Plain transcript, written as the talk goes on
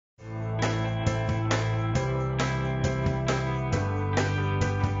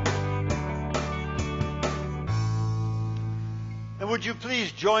Would you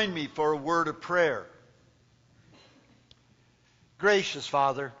please join me for a word of prayer? Gracious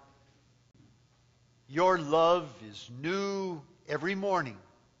Father, your love is new every morning,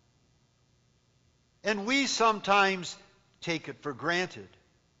 and we sometimes take it for granted.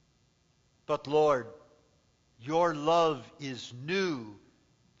 But Lord, your love is new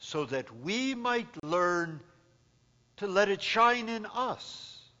so that we might learn to let it shine in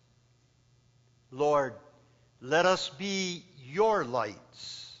us. Lord, let us be your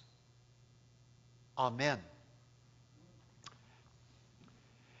lights. Amen.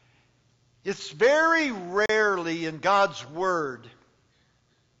 It's very rarely in God's Word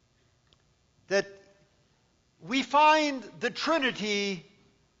that we find the Trinity,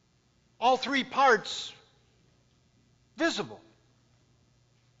 all three parts, visible.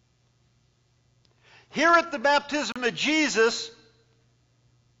 Here at the baptism of Jesus,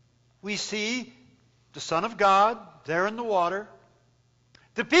 we see the Son of God there in the water.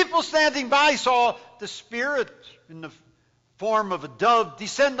 The people standing by saw the Spirit in the form of a dove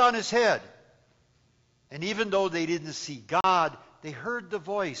descend on his head. And even though they didn't see God, they heard the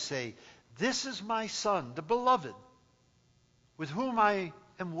voice say, "This is my Son, the beloved, with whom I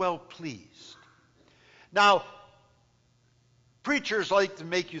am well pleased." Now, preachers like to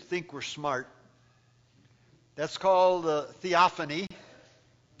make you think we're smart. That's called theophany.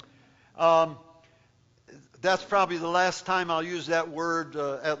 That's probably the last time I'll use that word,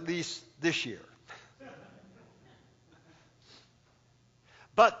 at least this year.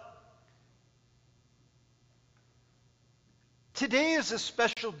 But today is a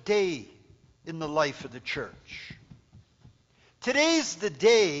special day in the life of the church. Today's the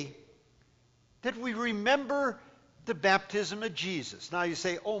day that we remember the baptism of Jesus. Now you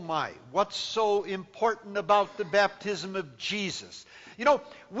say, oh my, what's so important about the baptism of Jesus? You know,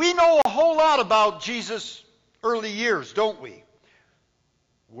 we know a whole lot about Jesus' early years, don't we?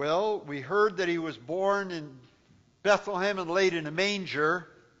 Well, we heard that he was born in Bethlehem and laid in a manger.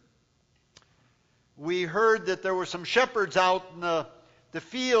 We heard that there were some shepherds out in the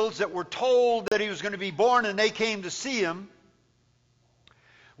fields that were told that he was going to be born, and they came to see him.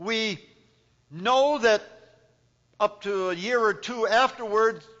 We know that up to a year or two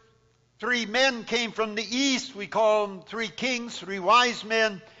afterwards, 3 men came from the east. We call them 3 kings, 3 wise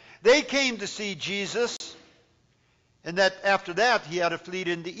men. They came to see Jesus. And that after that, he had to flee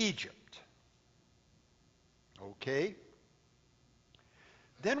into Egypt. Okay.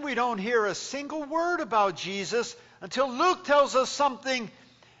 Then we don't hear a single word about Jesus until Luke tells us something.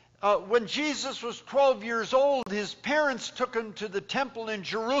 When Jesus was 12 years old, his parents took him to the temple in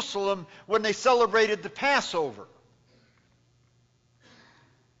Jerusalem when they celebrated the Passover.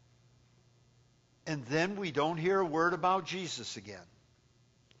 And then we don't hear a word about Jesus again.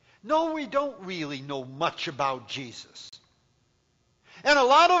 No, we don't really know much about Jesus. And a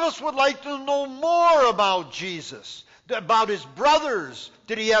lot of us would like to know more about Jesus, about his brothers.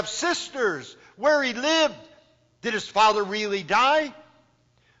 Did he have sisters? Where he lived? Did his father really die?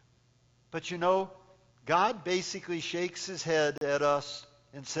 But you know, God basically shakes his head at us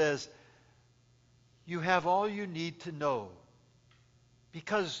and says, you have all you need to know.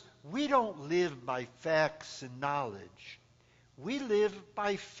 Because we don't live by facts and knowledge. We live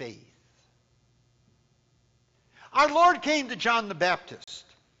by faith. Our Lord came to John the Baptist.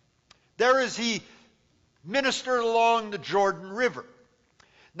 There as he ministered along the Jordan River.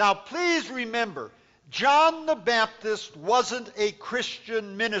 Now please remember, John the Baptist wasn't a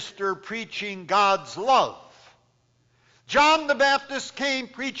Christian minister preaching God's love. John the Baptist came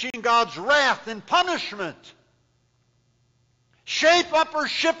preaching God's wrath and punishment. Shape up or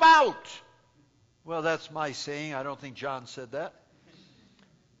ship out. Well, that's my saying. I don't think John said that.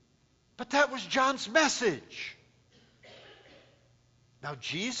 But that was John's message. Now,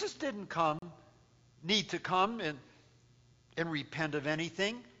 Jesus didn't need to come and repent of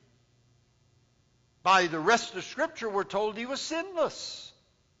anything. By the rest of Scripture, we're told he was sinless.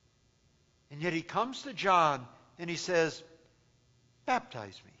 And yet he comes to John and he says,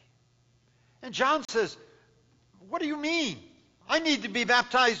 baptize me. And John says, what do you mean? I need to be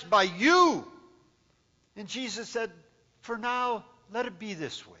baptized by you. And Jesus said, for now, let it be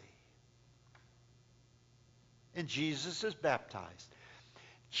this way. And Jesus is baptized.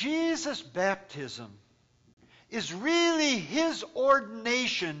 Jesus' baptism is really his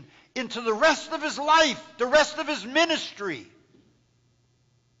ordination into the rest of his life, the rest of his ministry,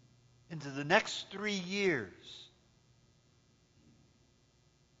 into the next 3 years.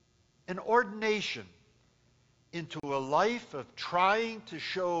 An ordination into a life of trying to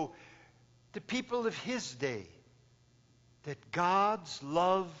show the people of his day that God's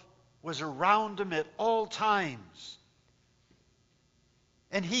love was around him at all times.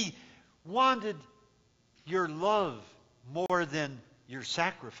 And he wanted your love more than your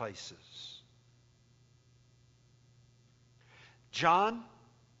sacrifices. John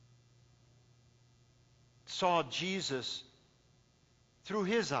saw Jesus through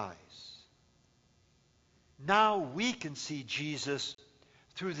his eyes. Now we can see Jesus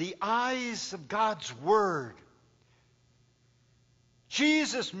through the eyes of God's Word.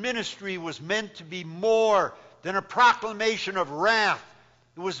 Jesus' ministry was meant to be more than a proclamation of wrath.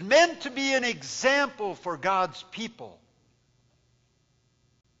 It was meant to be an example for God's people.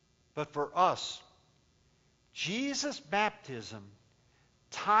 But for us, Jesus' baptism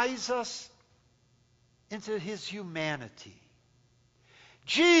ties us into his humanity.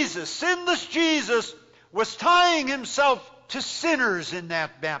 Jesus, sinless Jesus, was tying himself to sinners in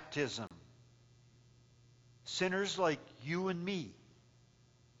that baptism. Sinners like you and me.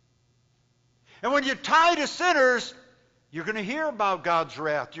 And when you tie to sinners, you're going to hear about God's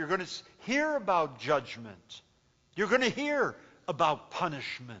wrath. You're going to hear about judgment. You're going to hear about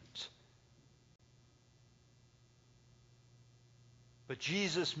punishment. But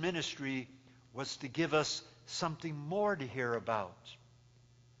Jesus' ministry was to give us something more to hear about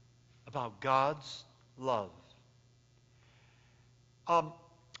God's love.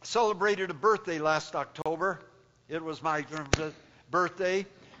 Celebrated a birthday last October. It was my birthday,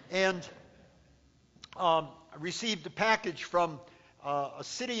 and I received a package from a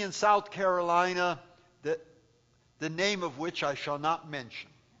city in South Carolina, the name of which I shall not mention,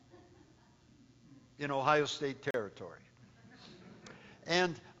 in Ohio State Territory.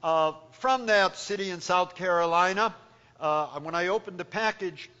 And from that city in South Carolina, when I opened the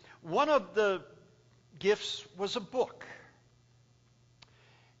package, one of the gifts was a book.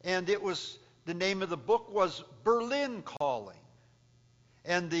 And the name of the book was Berlin Calling.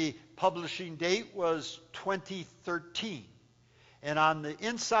 And the publishing date was 2013. And on the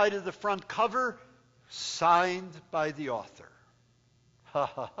inside of the front cover, signed by the author. Ha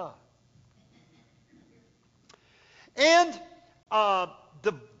ha ha. And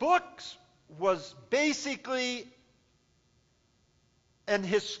the book was basically an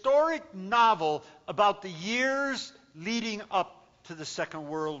historic novel about the years leading up to the Second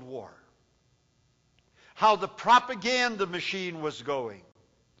World War. How the propaganda machine was going.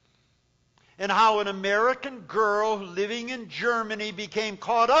 And how an American girl living in Germany became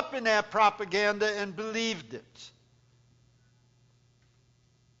caught up in that propaganda and believed it.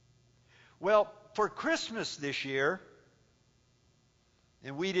 Well, for Christmas this year,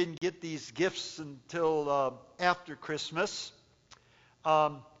 and we didn't get these gifts until after Christmas,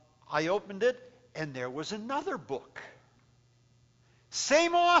 I opened it, and there was another book.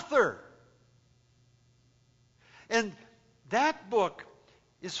 Same author. And that book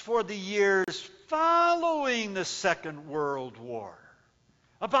is for the years following the Second World War,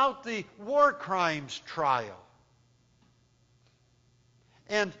 about the war crimes trial.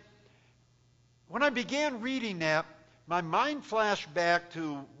 And when I began reading that, my mind flashed back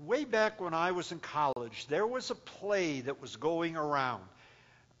to way back when I was in college. There was a play that was going around.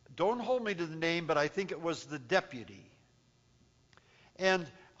 Don't hold me to the name, but I think it was The Deputy. And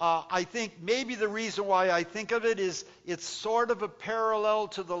I think maybe the reason why I think of it is it's sort of a parallel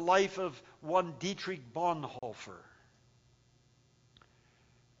to the life of one Dietrich Bonhoeffer,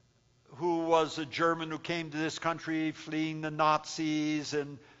 who was a German who came to this country fleeing the Nazis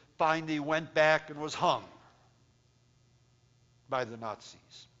and finally went back and was hung by the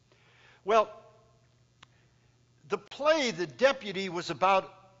Nazis. Well, the play, The Deputy, was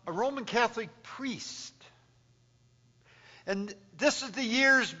about a Roman Catholic priest. And this is the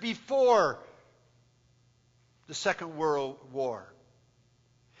years before the Second World War.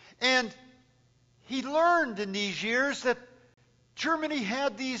 And he learned in these years that Germany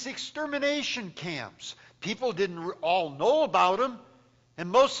had these extermination camps. People didn't all know about them. And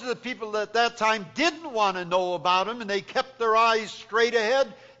most of the people at that time didn't want to know about them. And they kept their eyes straight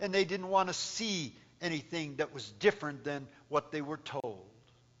ahead. And they didn't want to see anything that was different than what they were told.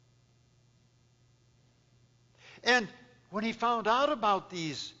 And when he found out about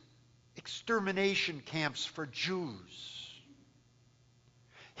these extermination camps for Jews,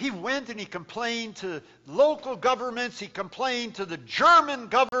 he went and he complained to local governments, he complained to the German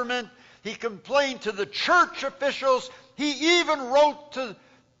government, he complained to the church officials, he even wrote to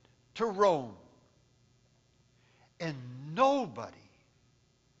Rome. And nobody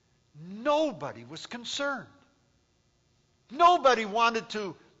was concerned. Nobody wanted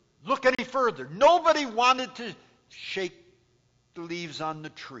to look any further. Nobody wanted to shake the leaves on the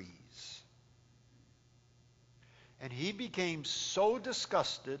trees. And he became so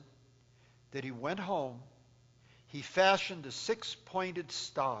disgusted that he went home. he fashioned a six-pointed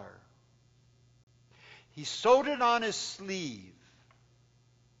star. He sewed it on his sleeve,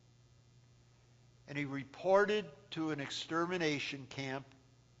 and he reported to an extermination camp,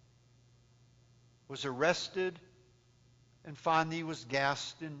 was arrested, and finally was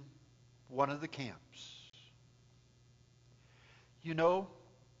gassed in one of the camps. You know,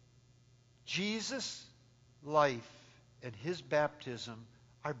 Jesus' life and his baptism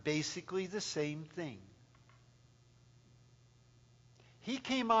are basically the same thing. He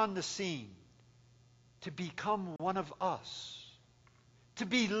came on the scene to become one of us, to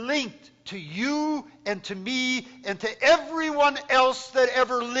be linked to you and to me and to everyone else that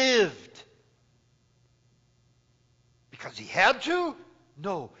ever lived. Because he had to?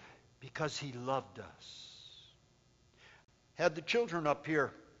 No, because he loved us. Had the children up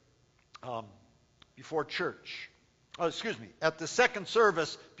here before church. At the second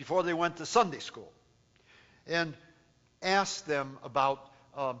service before they went to Sunday school. And asked them about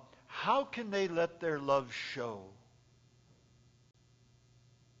how can they let their love show.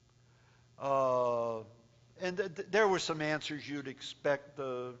 There were some answers you'd expect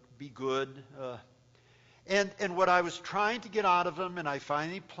to be good. And what I was trying to get out of them, and I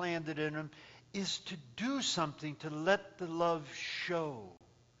finally planted in them, is to do something to let the love show.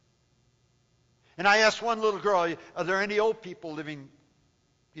 And I asked one little girl, are there any old people living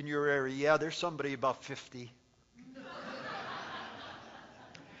in your area? Yeah, there's somebody about 50.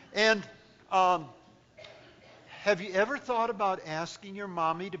 And have you ever thought about asking your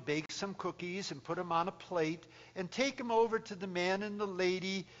mommy to bake some cookies and put them on a plate and take them over to the man and the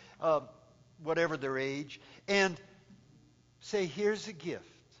lady, whatever their age, and say, here's a gift.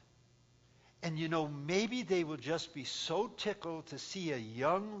 And you know, maybe they will just be so tickled to see a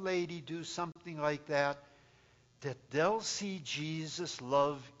young lady do something like that, that they'll see Jesus'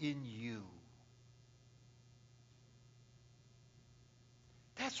 love in you.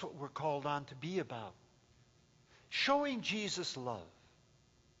 That's what we're called on to be about. Showing Jesus love.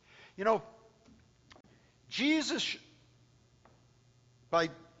 You know, Jesus, I'm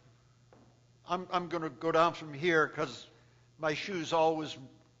going to go down from here because my shoes always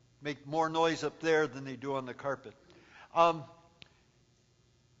make more noise up there than they do on the carpet.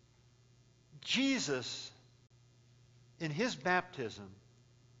 Jesus, in his baptism,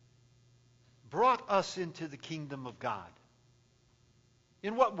 brought us into the kingdom of God.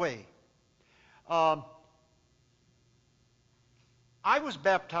 In what way? I was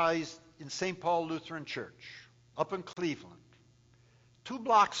baptized in St. Paul Lutheran Church up in Cleveland, 2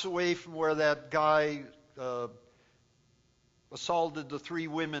 blocks away from where that guy assaulted the 3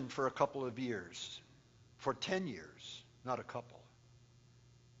 women for a couple of years, for 10 years, not a couple.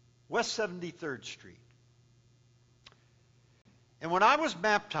 West 73rd Street. And when I was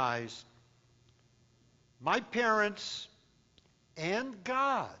baptized, my parents and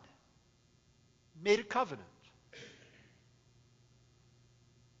God made a covenant.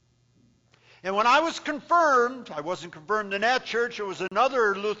 And when I was confirmed, I wasn't confirmed in that church, it was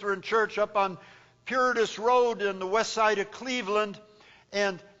another Lutheran church up on Puritas Road in the west side of Cleveland,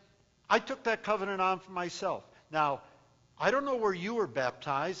 and I took that covenant on for myself. Now, I don't know where you were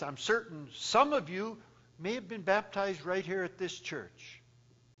baptized. I'm certain some of you may have been baptized right here at this church.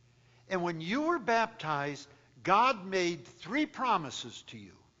 And when you were baptized, God made 3 promises to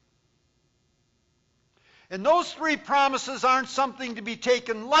you. And those 3 promises aren't something to be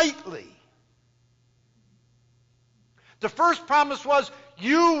taken lightly. The first promise was,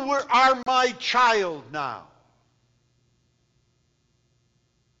 you are my child now.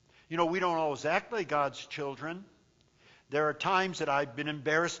 You know, we don't always act like God's children. There are times that I've been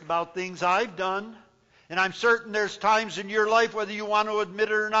embarrassed about things I've done. And I'm certain there's times in your life, whether you want to admit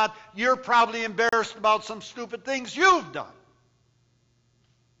it or not, you're probably embarrassed about some stupid things you've done.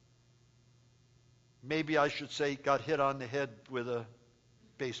 Maybe I should say got hit on the head with a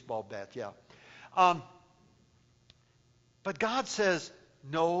baseball bat, yeah. But God says,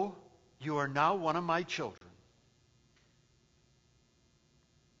 no, you are now one of my children.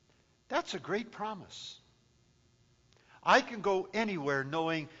 That's a great promise. I can go anywhere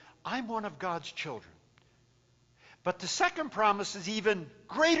knowing I'm one of God's children. But the second promise is even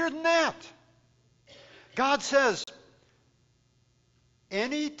greater than that. God says,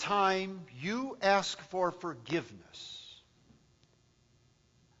 anytime you ask for forgiveness,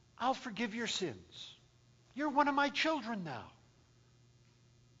 I'll forgive your sins. You're one of my children now.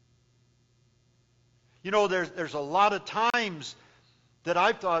 You know, there's a lot of times that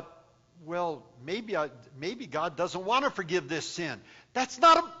I've thought, well, maybe God doesn't want to forgive this sin. That's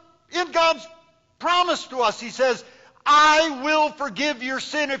not in God's promise to us. He says, I will forgive your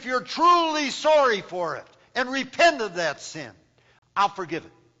sin if you're truly sorry for it. and repent of that sin, I'll forgive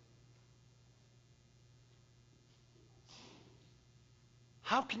it.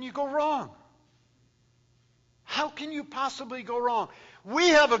 How can you go wrong? How can you possibly go wrong? We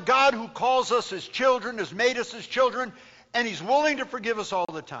have a God who calls us his children, has made us his children, and he's willing to forgive us all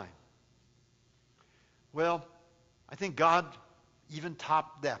the time. Well, I think God even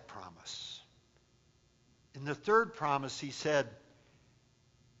topped that promise. In the third promise, he said,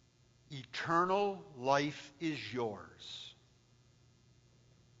 eternal life is yours.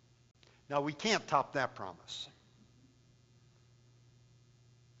 Now, we can't top that promise.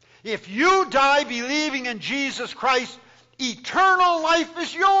 If you die believing in Jesus Christ, eternal life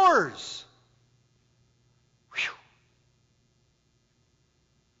is yours. Whew.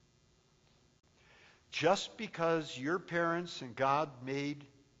 Just because your parents and God made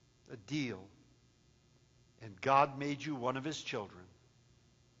a deal, and God made you one of his children,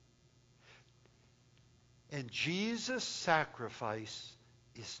 and Jesus' sacrifice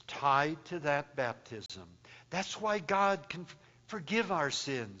is tied to that baptism. That's why God can forgive our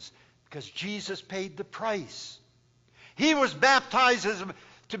sins, because Jesus paid the price. He was baptized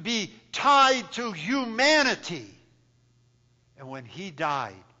to be tied to humanity. And when he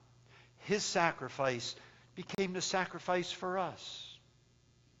died, his sacrifice became the sacrifice for us.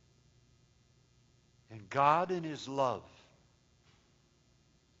 And God in his love,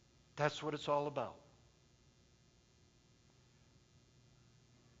 that's what it's all about.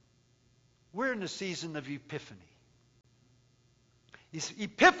 We're in the season of Epiphany.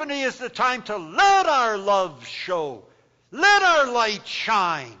 Epiphany is the time to let our love show. Let our light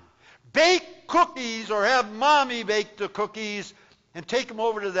shine. Bake cookies or have mommy bake the cookies and take them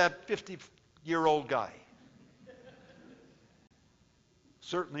over to that 50-year-old guy.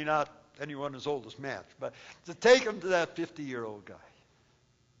 Certainly not anyone as old as Matt, but to take them to that 50-year-old guy.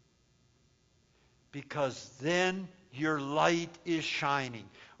 Because then your light is shining.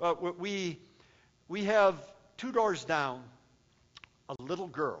 We have 2 doors down a little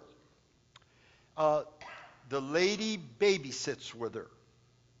girl. The lady babysits with her.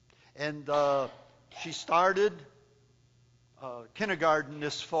 And she started kindergarten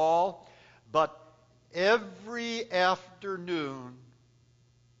this fall. But every afternoon,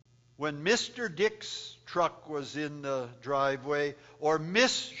 when Mr. Dick's truck was in the driveway or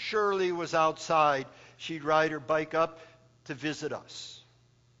Miss Shirley was outside, she'd ride her bike up to visit us.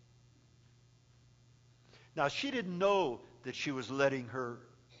 Now, she didn't know that she was letting her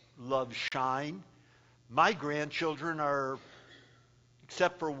love shine. My grandchildren are,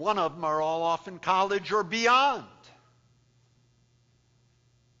 except for one of them, are all off in college or beyond.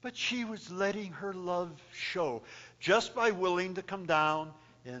 But she was letting her love show just by willing to come down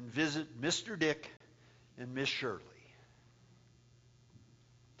and visit Mr. Dick and Miss Shirley.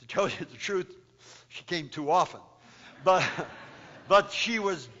 To tell you the truth, she came too often. But she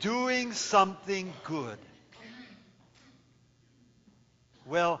was doing something good.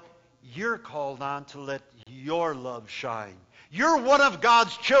 Well, you're called on to let your love shine. You're one of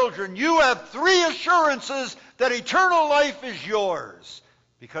God's children. You have 3 assurances that eternal life is yours.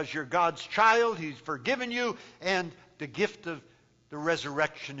 Because you're God's child, he's forgiven you, and the gift of the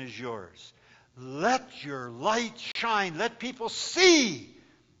resurrection is yours. Let your light shine. Let people see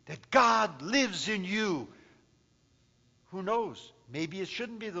that God lives in you. Who knows? Maybe it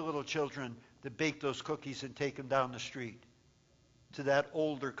shouldn't be the little children that bake those cookies and take them down the street to that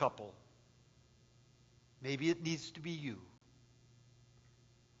older couple. Maybe it needs to be you.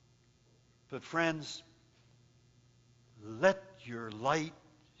 But friends, let your light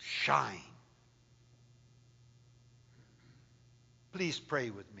shine. Please pray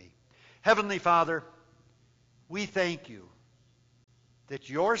with me. Heavenly Father, we thank you that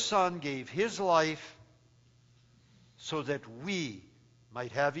your Son gave his life so that we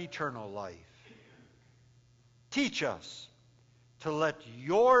might have eternal life. Teach us to let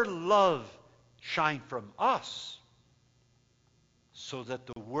your love shine from us so that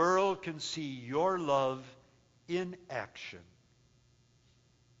the world can see your love in action.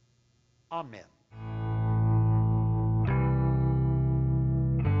 Amen.